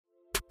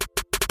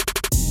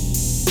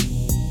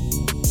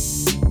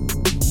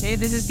Hey,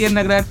 this is Kiran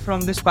Nagrat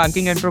from the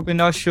Sparking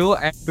Entrepreneur Show,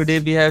 and today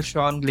we have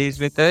Sean Glaze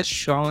with us.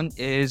 Sean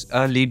is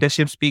a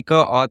leadership speaker,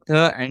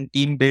 author, and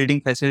team building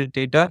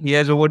facilitator. He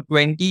has over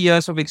 20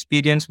 years of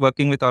experience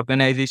working with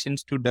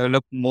organizations to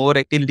develop more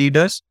active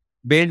leaders,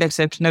 build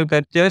exceptional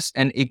cultures,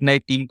 and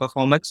ignite team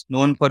performance.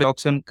 Known for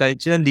talks on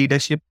culture,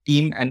 leadership,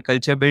 team, and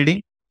culture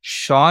building.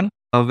 Sean,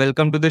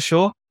 welcome to the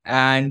show.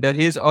 And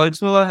he's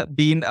also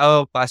been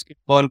a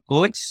basketball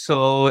coach,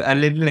 so a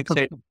little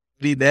excited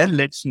be there.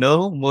 Let's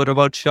know more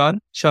about Sean.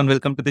 Sean,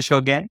 welcome to the show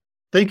again.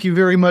 Thank you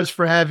very much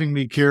for having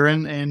me,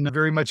 Kiran, and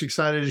very much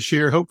excited to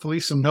share,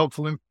 hopefully, some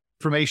helpful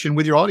information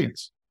with your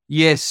audience.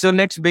 Yes, so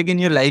let's begin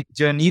your life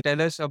journey.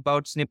 Tell us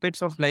about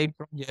snippets of life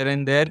from here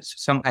and there,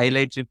 some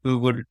highlights if you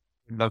would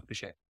love to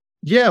share.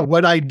 Yeah,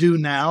 what I do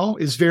now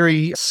is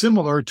very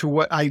similar to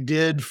what I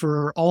did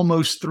for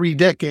almost 3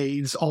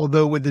 decades,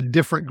 although with a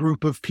different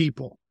group of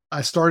people.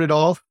 I started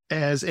off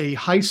as a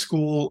high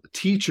school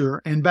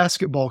teacher and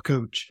basketball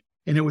coach.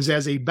 And it was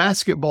as a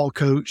basketball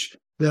coach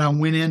that I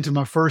went into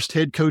my first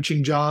head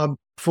coaching job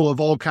full of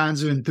all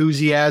kinds of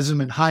enthusiasm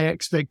and high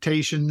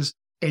expectations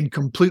and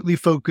completely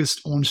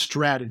focused on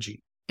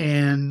strategy.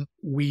 And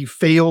we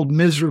failed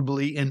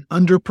miserably and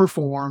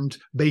underperformed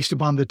based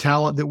upon the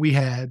talent that we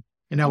had.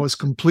 And that was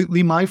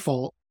completely my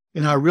fault.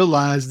 And I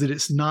realized that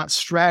it's not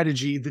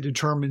strategy that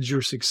determines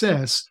your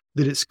success,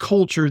 that it's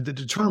culture that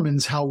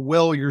determines how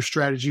well your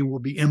strategy will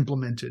be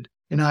implemented.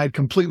 And I had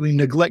completely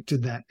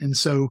neglected that. And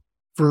so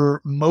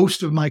for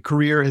most of my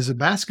career as a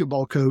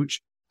basketball coach,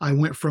 I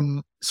went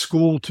from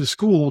school to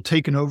school,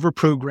 taking over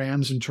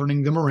programs and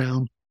turning them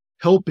around,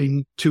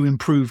 helping to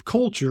improve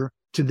culture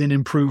to then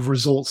improve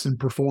results and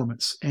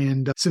performance.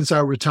 And since I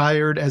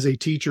retired as a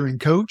teacher and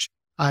coach,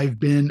 I've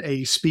been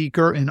a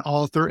speaker and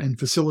author and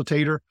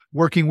facilitator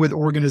working with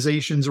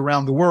organizations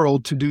around the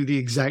world to do the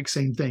exact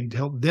same thing, to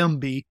help them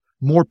be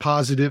more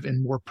positive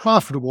and more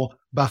profitable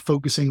by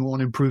focusing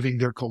on improving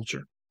their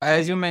culture.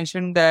 As you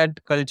mentioned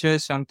that culture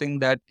is something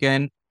that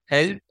can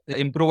help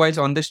improvise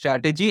on the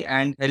strategy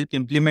and help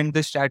implement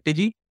the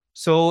strategy.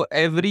 So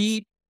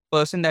every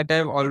person that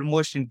I've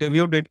almost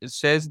interviewed, it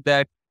says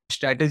that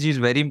strategy is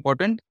very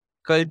important.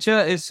 Culture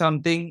is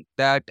something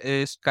that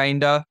is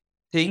kind of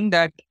thing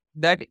that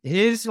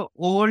is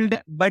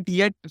old, but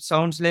yet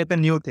sounds like a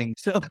new thing.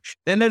 So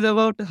tell us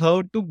about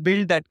how to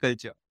build that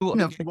culture.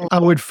 I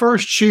would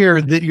first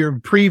share that your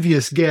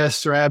previous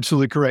guests are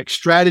absolutely correct.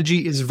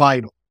 Strategy is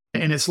vital.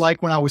 And it's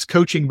like when I was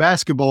coaching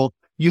basketball,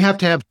 you have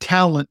to have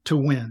talent to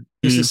win.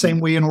 It's the same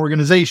way in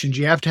organizations.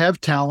 You have to have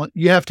talent.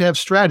 You have to have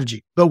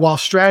strategy. But while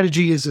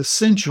strategy is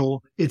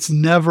essential, it's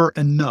never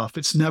enough.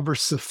 It's never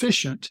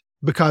sufficient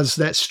because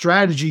that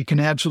strategy can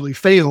absolutely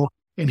fail.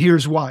 And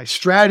here's why.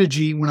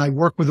 Strategy, when I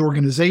work with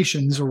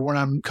organizations or when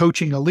I'm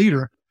coaching a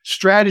leader,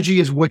 strategy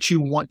is what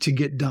you want to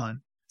get done.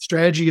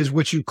 Strategy is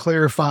what you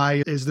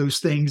clarify as those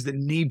things that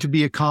need to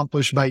be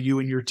accomplished by you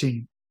and your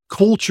team.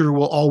 Culture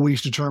will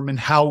always determine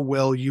how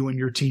well you and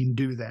your team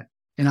do that.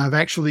 And I've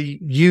actually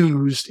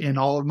used in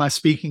all of my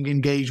speaking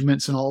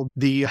engagements and all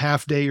the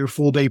half-day or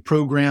full-day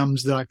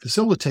programs that I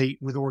facilitate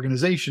with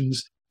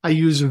organizations, I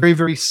use a very,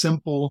 very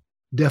simple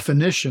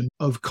definition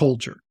of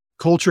culture.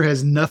 Culture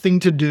has nothing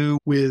to do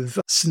with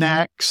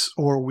snacks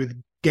or with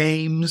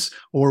games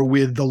or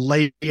with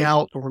the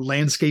layout or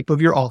landscape of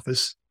your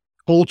office.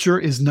 Culture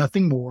is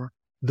nothing more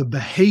the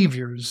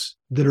behaviors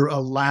that are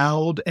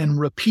allowed and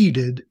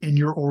repeated in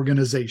your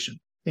organization.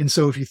 And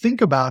so if you think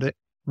about it,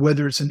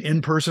 whether it's an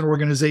in-person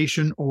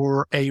organization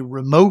or a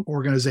remote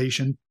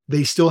organization,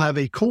 they still have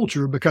a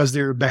culture because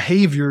there are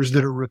behaviors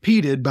that are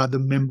repeated by the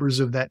members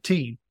of that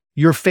team.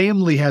 Your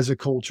family has a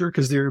culture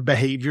because there are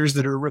behaviors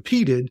that are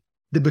repeated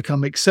that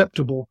become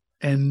acceptable.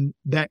 And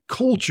that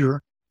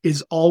culture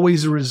is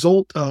always a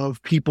result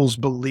of people's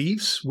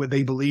beliefs, what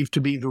they believe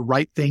to be the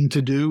right thing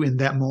to do in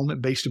that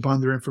moment based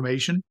upon their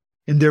information.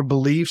 And their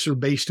beliefs are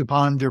based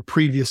upon their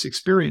previous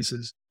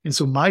experiences. And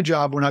so my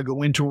job when I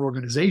go into an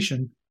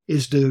organization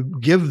is to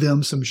give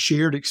them some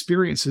shared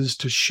experiences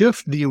to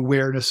shift the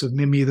awareness of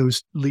many of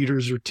those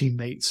leaders or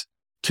teammates,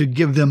 to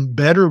give them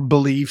better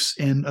beliefs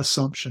and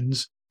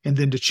assumptions, and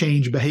then to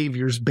change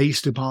behaviors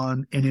based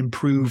upon an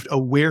improved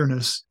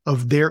awareness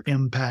of their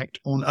impact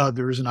on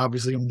others and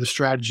obviously on the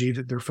strategy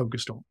that they're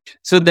focused on.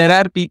 So there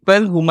are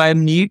people whom I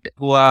meet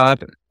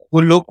who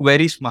look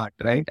very smart,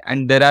 right?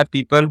 And there are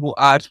people who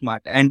are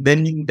smart. And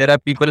then there are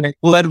people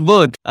who are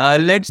both.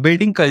 Let's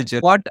building culture.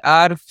 What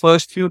are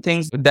first few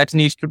things that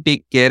needs to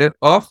take care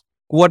of?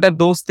 What are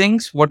those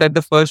things? What are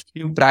the first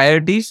few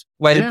priorities?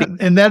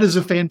 And that is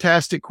a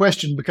fantastic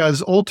question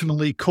because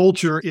ultimately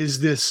culture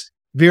is this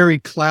very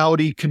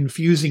cloudy,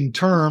 confusing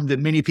term that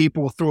many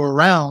people will throw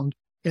around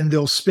and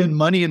they'll spend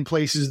money in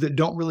places that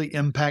don't really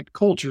impact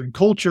culture. And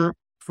culture,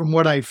 from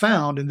what I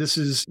found, and this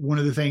is one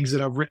of the things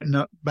that I've written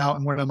about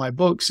in one of my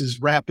books,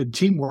 is rapid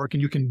teamwork.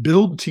 And you can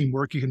build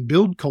teamwork, you can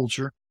build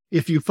culture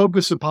if you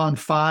focus upon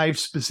 5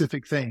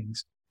 specific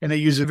things. And they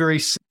use a very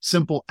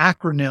simple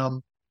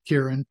acronym,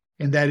 Kiran,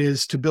 and that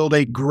is to build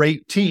a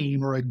great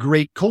team or a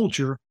great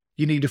culture,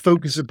 you need to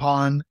focus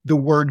upon the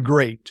word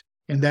great.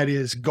 And that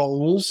is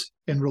goals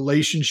and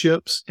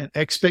relationships and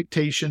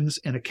expectations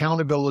and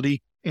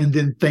accountability and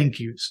then thank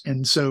yous.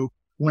 And so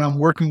when I'm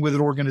working with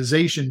an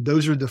organization,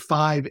 those are the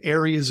 5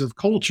 areas of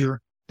culture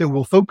that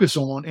we'll focus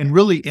on, and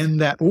really in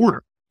that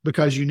order,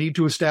 because you need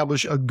to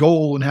establish a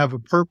goal and have a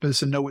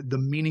purpose and know what the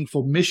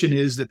meaningful mission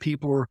is that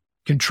people are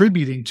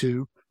contributing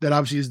to. That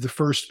obviously is the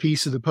first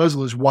piece of the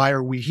puzzle, is why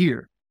are we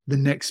here? The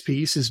next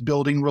piece is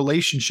building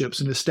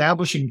relationships and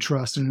establishing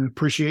trust and an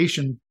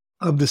appreciation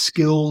of the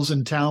skills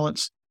and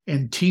talents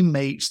and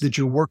teammates that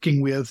you're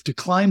working with to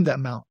climb that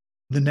mountain.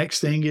 The next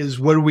thing is,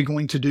 what are we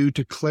going to do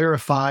to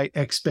clarify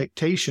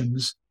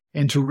expectations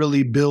and to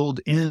really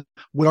build in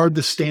what are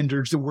the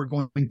standards that we're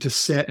going to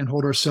set and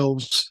hold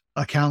ourselves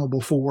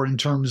accountable for in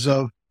terms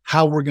of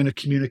how we're going to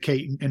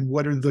communicate, and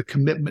what are the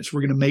commitments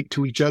we're going to make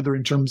to each other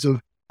in terms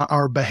of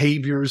our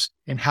behaviors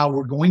and how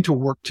we're going to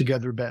work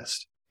together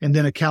best. And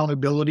then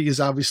accountability is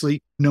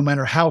obviously, no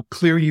matter how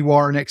clear you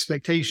are in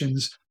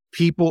expectations,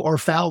 people are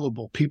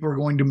fallible. People are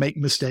going to make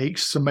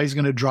mistakes. Somebody's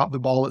going to drop the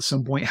ball at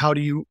some point. How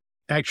do you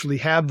actually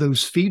have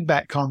those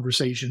feedback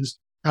conversations?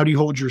 How do you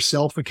hold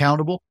yourself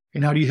accountable?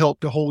 And how do you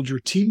help to hold your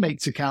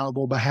teammates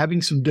accountable by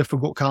having some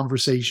difficult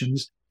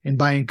conversations and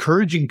by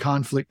encouraging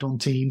conflict on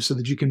teams so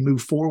that you can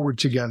move forward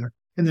together?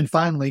 And then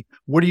finally,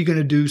 what are you going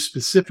to do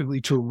specifically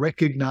to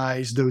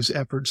recognize those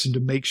efforts and to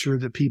make sure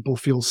that people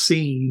feel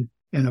seen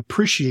and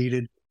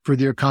appreciated for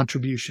their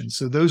contributions?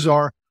 So those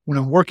are, when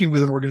I'm working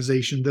with an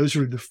organization, those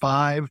are the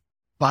 5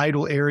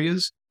 vital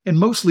areas. And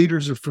most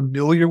leaders are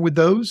familiar with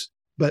those,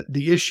 but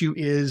the issue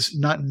is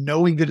not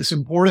knowing that it's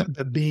important,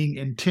 but being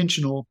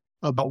intentional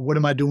about what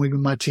am I doing with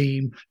my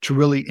team to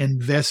really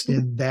invest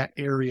in that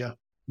area.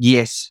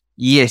 Yes.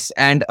 Yes.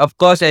 And of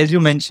course, as you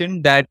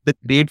mentioned, that the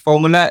great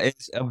formula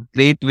is a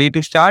great way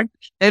to start.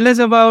 Tell us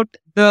about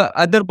the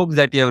other books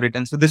that you have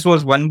written. So this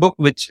was one book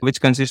which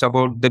consists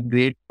about the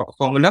great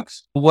formula.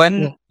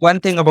 One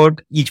thing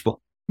about each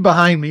book.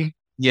 Behind me,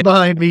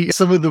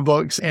 some of the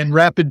books, and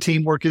Rapid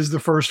Teamwork is the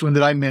first one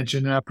that I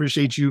mentioned. And I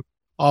appreciate you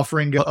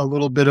offering a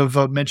little bit of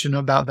a mention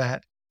about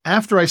that.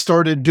 After I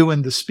started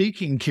doing the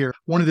speaking here,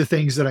 one of the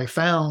things that I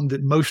found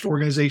that most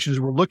organizations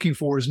were looking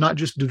for is not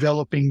just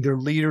developing their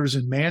leaders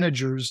and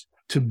managers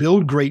to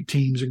build great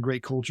teams and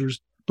great cultures,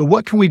 but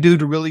what can we do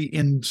to really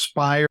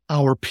inspire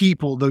our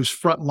people, those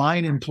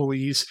frontline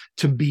employees,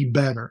 to be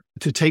better,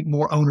 to take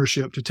more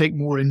ownership, to take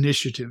more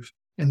initiative.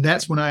 And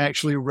that's when I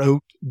actually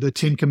wrote the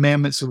 10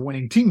 Commandments of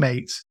Winning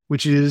Teammates,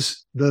 which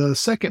is the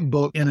second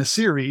book in a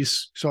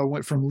series. So I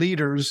went from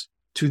leaders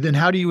to then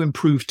how do you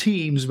improve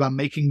teams by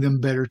making them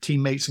better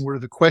teammates, and what are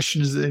the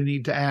questions that they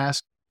need to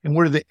ask, and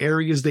what are the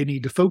areas they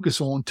need to focus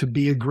on to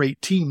be a great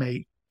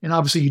teammate. And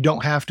obviously you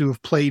don't have to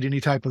have played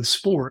any type of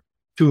sport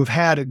to have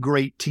had a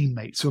great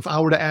teammate. So if I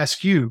were to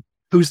ask you,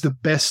 who's the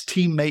best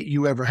teammate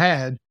you ever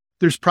had,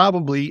 there's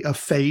probably a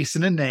face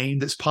and a name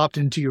that's popped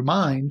into your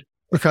mind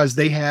because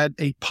they had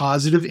a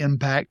positive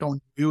impact on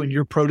you and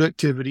your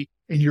productivity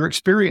and your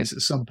experience at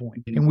some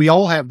point. And we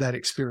all have that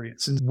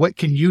experience. And what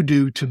can you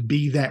do to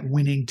be that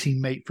winning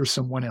teammate for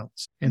someone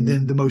else? And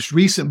then the most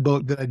recent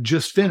book that I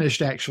just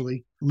finished,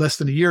 actually less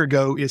than a year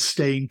ago, is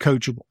Staying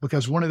Coachable.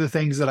 Because one of the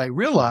things that I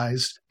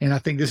realized, and I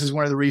think this is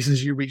one of the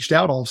reasons you reached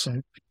out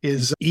also,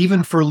 is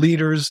even for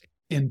leaders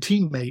and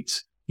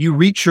teammates, you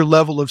reach your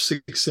level of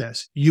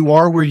success. You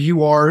are where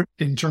you are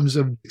in terms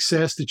of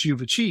success that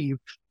you've achieved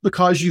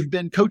because you've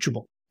been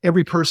coachable.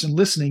 Every person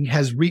listening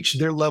has reached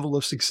their level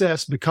of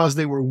success because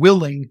they were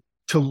willing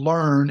to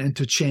learn and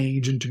to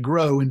change and to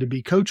grow and to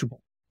be coachable.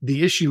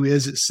 The issue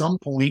is at some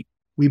point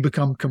we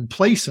become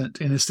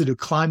complacent, and instead of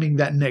climbing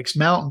that next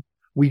mountain,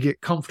 we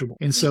get comfortable.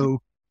 And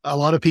so a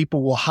lot of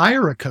people will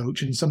hire a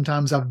coach. And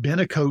sometimes I've been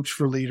a coach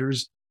for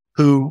leaders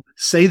who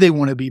say they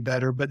want to be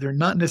better, but they're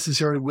not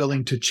necessarily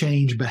willing to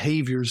change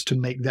behaviors to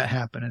make that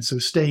happen. And so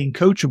Staying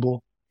Coachable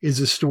is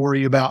a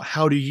story about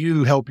how do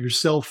you help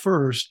yourself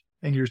first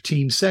and your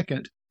team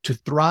second to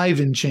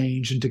thrive in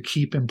change and to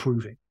keep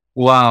improving.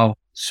 Wow.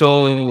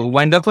 So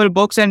wonderful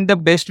books. And the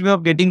best way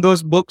of getting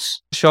those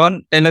books,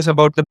 Sean, tell us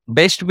about the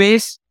best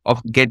ways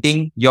of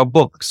getting your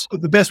books.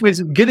 The best ways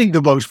of getting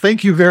the books.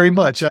 Thank you very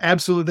much.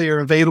 Absolutely. They are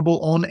available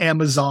on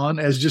Amazon,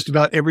 as just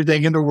about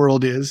everything in the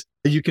world is.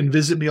 You can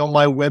visit me on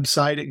my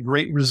website at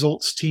Great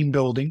Results Team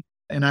Building.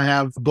 And I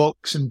have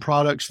books and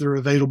products that are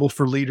available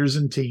for leaders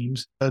and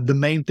teams. The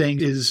main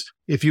thing is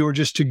if you were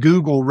just to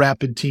Google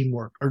Rapid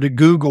Teamwork or to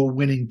Google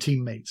Winning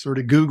Teammates or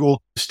to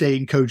Google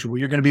Staying Coachable,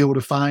 you're going to be able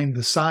to find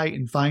the site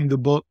and find the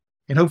book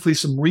and hopefully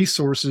some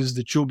resources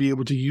that you'll be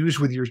able to use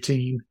with your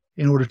team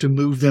in order to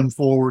move them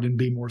forward and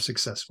be more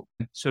successful.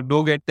 So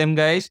do get them,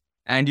 guys.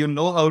 And you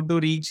know how to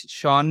reach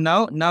Sean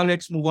now. Now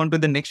let's move on to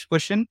the next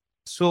question.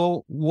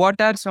 So what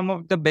are some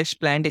of the best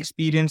client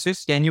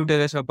experiences? Can you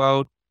tell us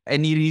about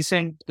any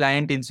recent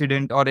client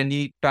incident or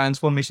any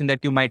transformation that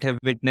you might have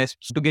witnessed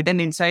to get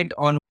an insight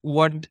on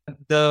what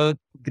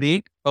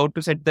how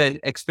to set the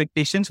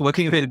expectations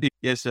working with you?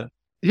 Yes, sir.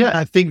 Yeah,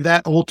 I think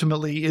that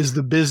ultimately is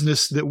the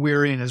business that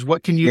we're in, is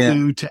what can you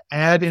do to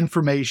add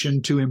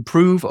information, to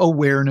improve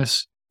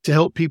awareness, to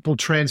help people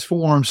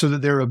transform so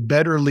that they're a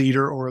better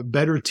leader or a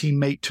better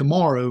teammate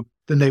tomorrow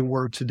than they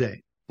were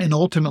today. And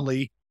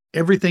ultimately,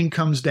 everything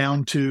comes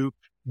down to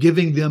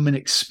giving them an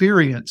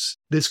experience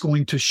that's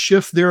going to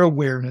shift their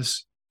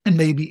awareness and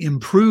maybe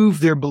improve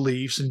their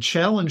beliefs and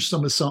challenge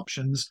some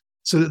assumptions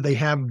so that they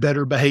have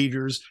better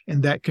behaviors,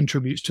 and that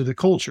contributes to the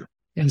culture.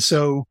 And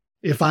so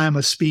if I'm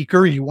a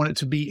speaker, you want it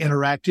to be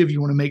interactive, you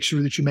want to make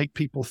sure that you make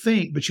people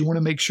think, but you want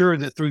to make sure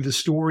that through the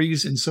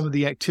stories and some of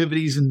the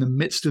activities in the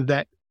midst of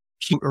that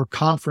or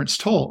conference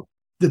talk,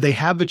 that they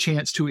have a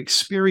chance to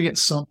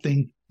experience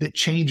something that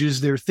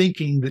changes their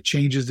thinking, that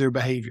changes their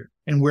behavior.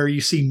 And where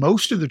you see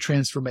most of the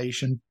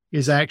transformation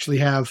is actually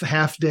have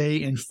half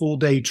day and full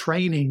day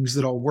trainings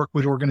that I'll work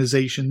with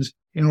organizations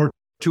in order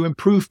to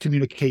improve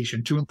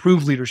communication, to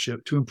improve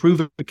leadership, to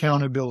improve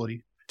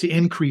accountability, to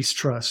increase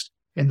trust.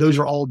 And those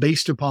are all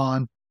based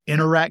upon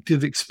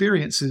interactive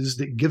experiences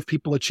that give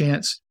people a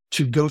chance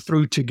to go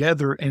through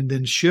together and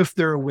then shift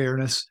their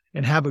awareness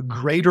and have a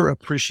greater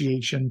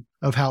appreciation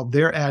of how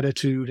their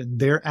attitude and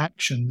their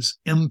actions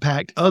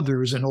impact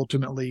others and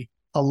ultimately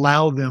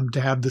allow them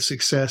to have the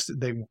success that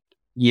they want.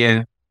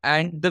 Yeah.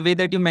 And the way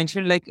that you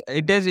mentioned, like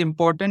it is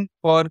important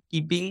for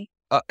keeping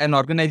an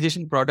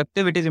organization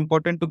productive. It is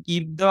important to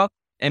keep the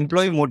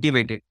employee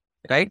motivated,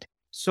 right?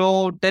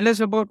 So tell us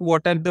about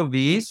what are the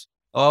ways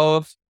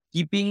of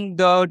keeping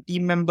the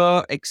team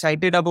member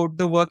excited about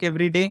the work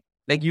every day.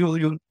 Like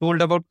you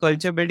told about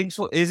culture building.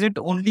 So is it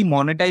only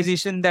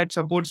monetization that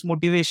supports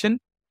motivation,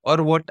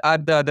 or what are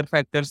the other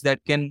factors that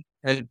can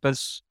help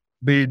us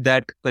build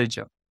that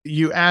culture?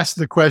 You asked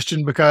the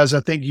question because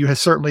I think you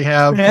certainly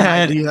have an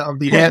idea of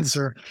the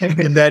answer,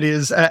 and that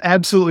is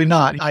absolutely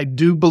not. I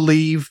do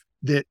believe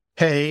that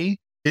pay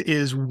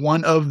is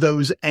one of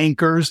those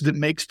anchors that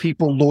makes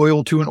people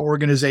loyal to an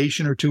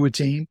organization or to a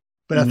team.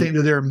 But I think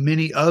that there are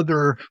many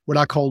other, what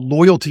I call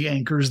loyalty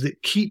anchors,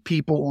 that keep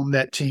people on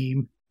that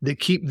team, that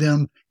keep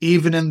them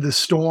even in the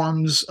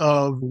storms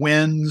of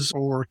winds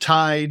or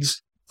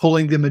tides,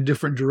 pulling them in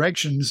different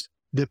directions,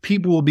 that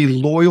people will be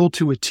loyal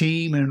to a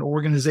team and an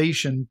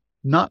organization,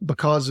 not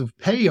because of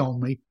pay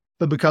only,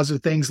 but because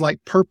of things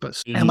like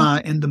purpose. Am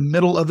I in the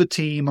middle of a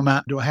team?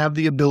 Do I have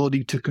the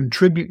ability to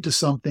contribute to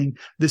something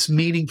that's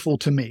meaningful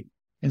to me?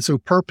 And so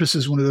purpose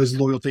is one of those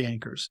loyalty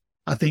anchors.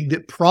 I think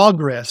that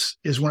progress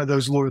is one of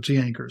those loyalty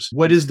anchors.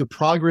 What is the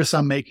progress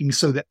I'm making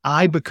so that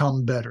I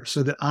become better,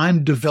 so that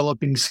I'm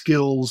developing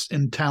skills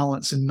and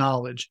talents and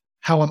knowledge?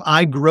 How am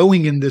I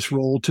growing in this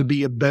role to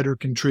be a better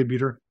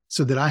contributor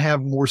so that I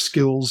have more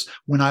skills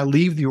when I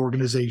leave the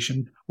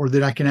organization, or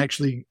that I can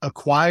actually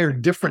acquire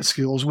different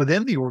skills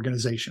within the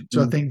organization?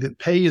 So I think that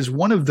pay is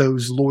one of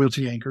those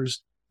loyalty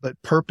anchors, but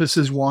purpose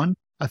is one.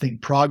 I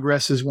think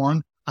progress is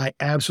one. I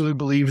absolutely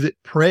believe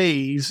that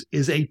praise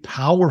is a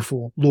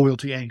powerful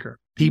loyalty anchor.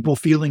 People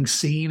feeling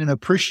seen and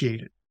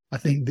appreciated. I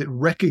think that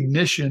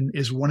recognition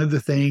is one of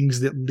the things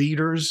that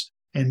leaders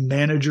and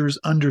managers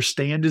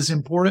understand is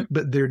important,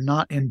 but they're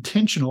not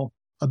intentional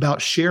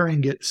about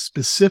sharing it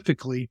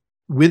specifically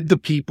with the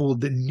people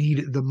that need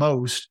it the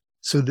most,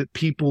 so that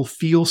people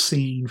feel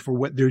seen for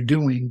what they're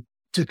doing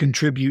to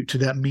contribute to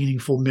that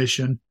meaningful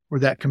mission or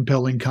that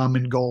compelling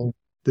common goal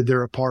that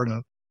they're a part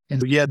of.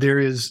 And yeah, there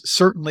is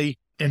certainly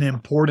an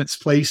importance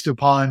placed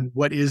upon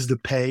what is the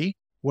pay,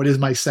 what is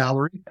my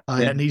salary.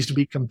 It needs to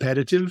be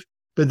competitive,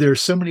 but there are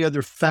so many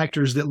other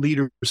factors that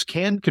leaders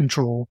can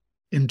control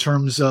in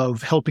terms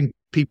of helping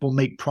people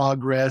make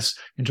progress,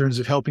 in terms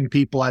of helping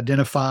people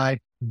identify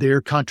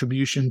their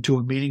contribution to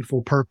a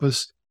meaningful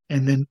purpose,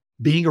 and then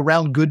being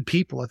around good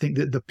people. I think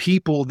that the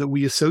people that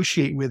we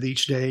associate with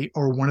each day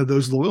are one of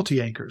those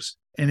loyalty anchors.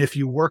 And if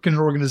you work in an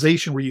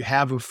organization where you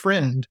have a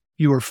friend,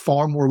 you are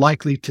far more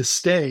likely to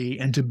stay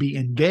and to be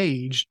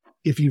engaged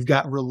if you've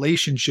got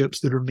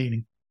relationships that are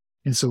meaningful.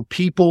 And so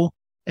people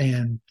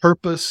and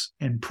purpose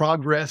and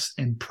progress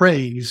and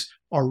praise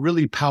are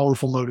really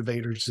powerful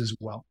motivators as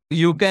well.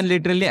 You can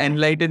literally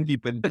enlighten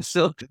people.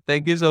 So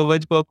thank you so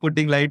much for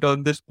putting light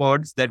on the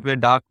spots that were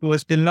dark to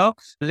us till now.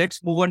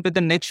 Let's move on to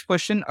the next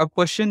question, a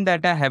question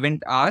that I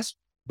haven't asked,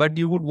 but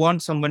you would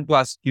want someone to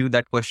ask you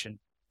that question,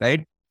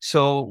 right?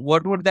 So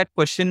what would that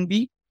question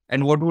be?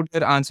 And what would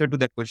your answer to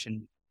that question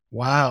be?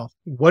 Wow.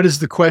 What is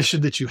the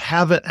question that you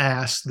haven't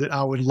asked that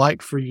I would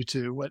like for you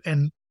to?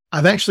 And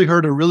I've actually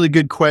heard a really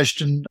good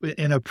question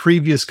in a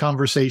previous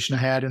conversation I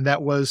had, and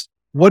that was,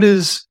 what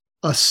is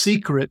a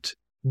secret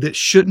that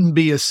shouldn't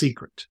be a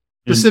secret,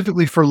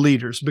 specifically for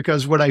leaders?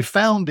 Because what I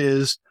found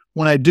is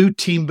when I do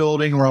team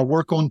building, or I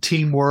work on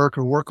teamwork,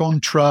 or work on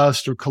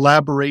trust or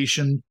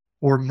collaboration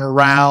or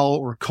morale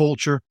or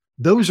culture,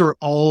 those are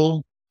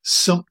all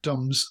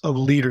symptoms of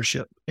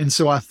leadership. And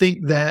so I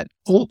think that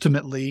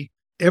ultimately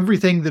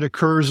everything that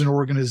occurs in an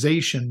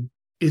organization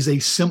is a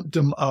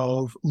symptom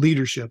of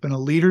leadership. And a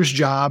leader's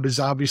job is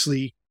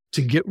obviously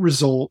to get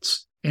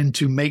results and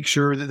to make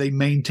sure that they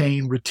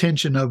maintain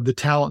retention of the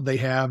talent they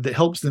have that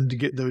helps them to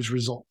get those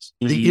results.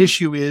 The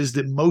issue is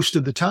that most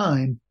of the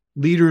time,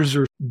 leaders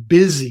are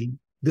busy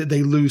that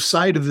they lose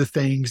sight of the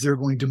things that are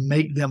going to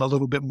make them a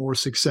little bit more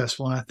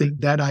successful. And I think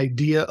that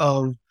idea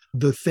of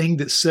the thing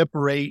that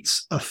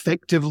separates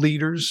effective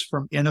leaders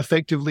from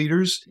ineffective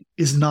leaders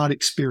is not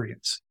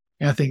experience.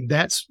 And I think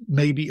that's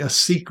maybe a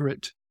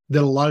secret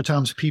that a lot of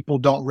times people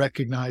don't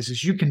recognize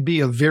is you can be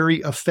a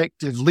very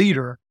effective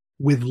leader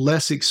with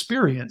less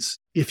experience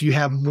if you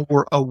have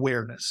more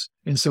awareness.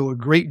 And so a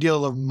great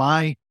deal of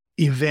my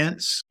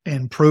events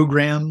and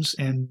programs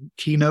and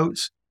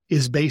keynotes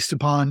is based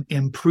upon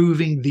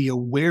improving the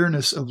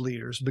awareness of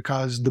leaders,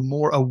 because the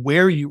more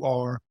aware you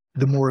are,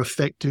 the more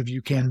effective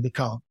you can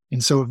become.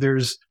 And so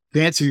to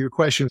answer your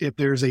question, if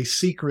there's a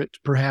secret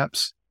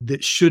perhaps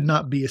that should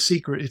not be a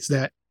secret, it's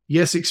that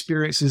yes,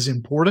 experience is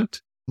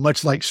important,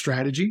 much like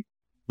strategy,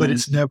 but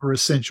it's never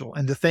essential.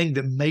 And the thing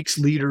that makes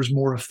leaders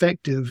more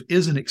effective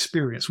isn't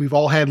experience. We've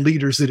all had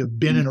leaders that have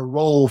been in a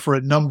role for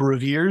a number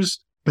of years,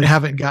 but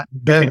haven't gotten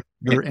better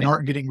and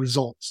aren't getting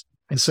results.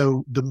 And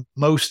so the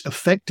most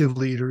effective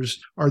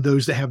leaders are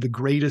those that have the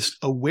greatest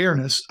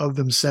awareness of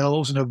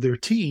themselves and of their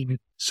team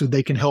so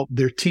they can help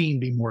their team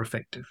be more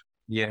effective.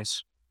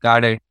 Yes,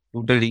 got it.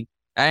 Totally.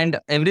 And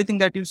everything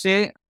that you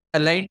say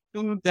aligned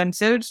to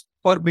themselves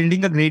for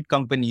building a great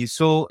company.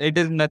 So it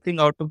is nothing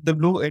out of the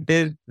blue. It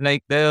is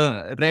like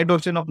the red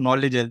ocean of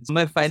knowledge.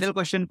 My final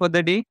question for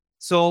the day.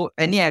 So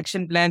any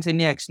action plans,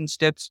 any action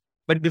steps?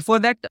 But before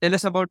that, tell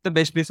us about the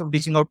best ways of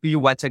reaching out to you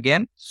once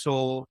again.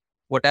 So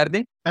what are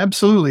they?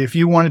 Absolutely. If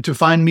you wanted to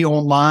find me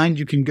online,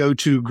 you can go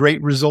to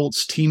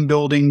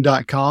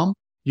greatresultsteambuilding.com.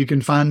 You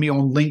can find me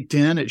on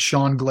LinkedIn at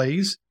Sean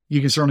Glaze. You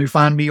can certainly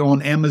find me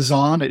on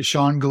Amazon at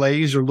Sean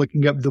Glaze, or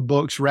looking up the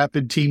books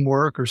Rapid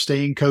Teamwork or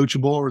Staying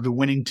Coachable or The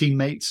Winning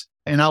Teammates.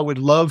 And I would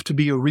love to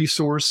be a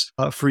resource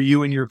for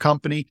you and your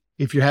company.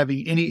 If you're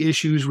having any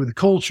issues with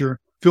culture,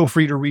 feel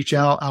free to reach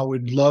out. I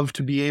would love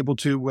to be able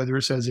to, whether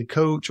it's as a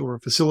coach or a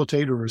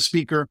facilitator or a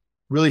speaker,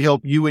 really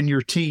help you and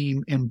your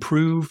team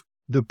improve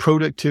the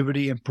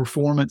productivity and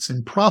performance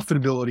and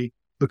profitability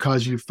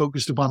because you've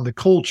focused upon the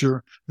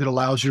culture that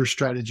allows your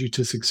strategy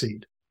to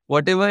succeed.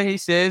 Whatever he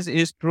says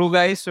is true,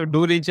 guys. So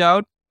do reach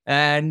out.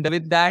 And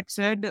with that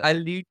said, I'll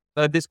lead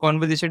this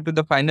conversation to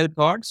the final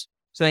thoughts.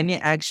 So any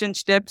action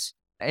steps,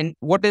 and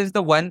what is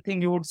the one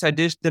thing you would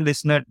suggest the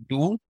listener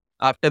do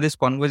after this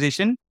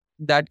conversation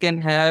that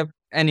can have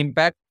an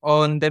impact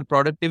on their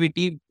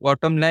productivity,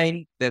 bottom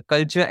line, their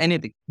culture,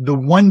 anything? The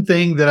one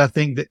thing that I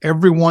think that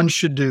everyone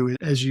should do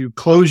as you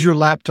close your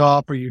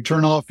laptop or you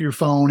turn off your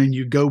phone and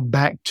you go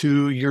back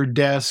to your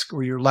desk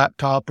or your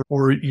laptop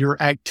or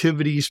your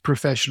activities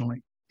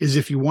professionally is,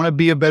 if you want to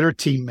be a better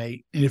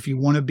teammate and if you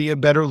want to be a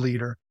better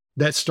leader,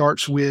 that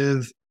starts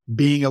with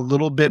being a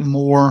little bit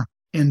more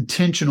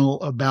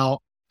intentional about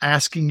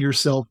asking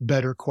yourself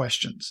better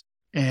questions.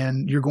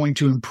 And you're going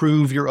to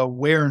improve your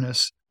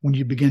awareness when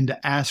you begin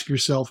to ask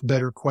yourself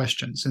better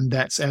questions. And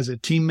that's as a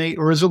teammate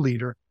or as a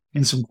leader.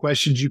 And some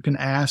questions you can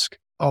ask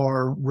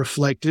are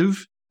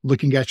reflective,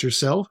 looking at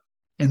yourself.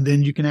 And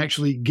then you can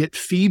actually get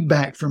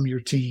feedback from your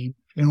team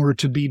in order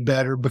to be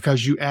better,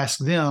 because you ask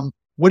them,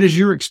 what is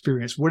your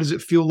experience? What does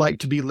it feel like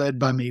to be led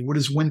by me? What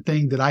is one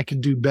thing that I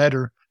can do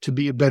better to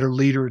be a better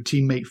leader or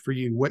teammate for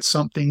you? What's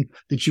something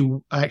that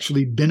you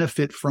actually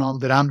benefit from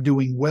that I'm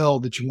doing well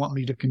that you want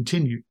me to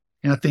continue?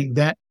 And I think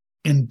that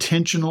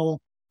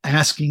intentional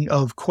asking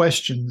of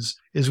questions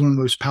is one of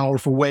the most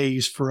powerful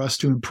ways for us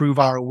to improve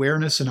our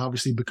awareness and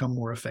obviously become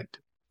more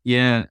effective.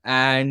 Yeah.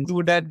 And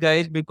do that,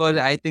 guys, because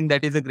I think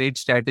that is a great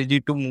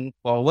strategy to move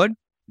forward,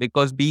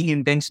 because being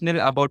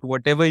intentional about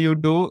whatever you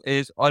do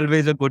is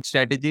always a good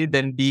strategy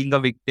than being a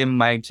victim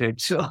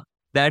mindset. So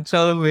that's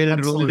how we'll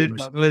roll this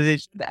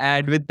conversation.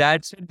 And with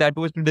that said, that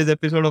was today's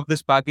episode of the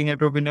Sparking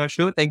Entrepreneur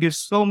Show. Thank you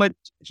so much,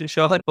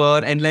 Sean, for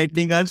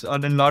enlightening us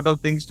on a lot of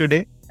things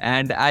today.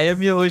 And I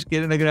am your host,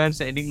 Kiran Agrawal,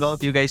 signing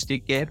off. You guys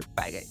take care.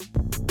 Bye, guys.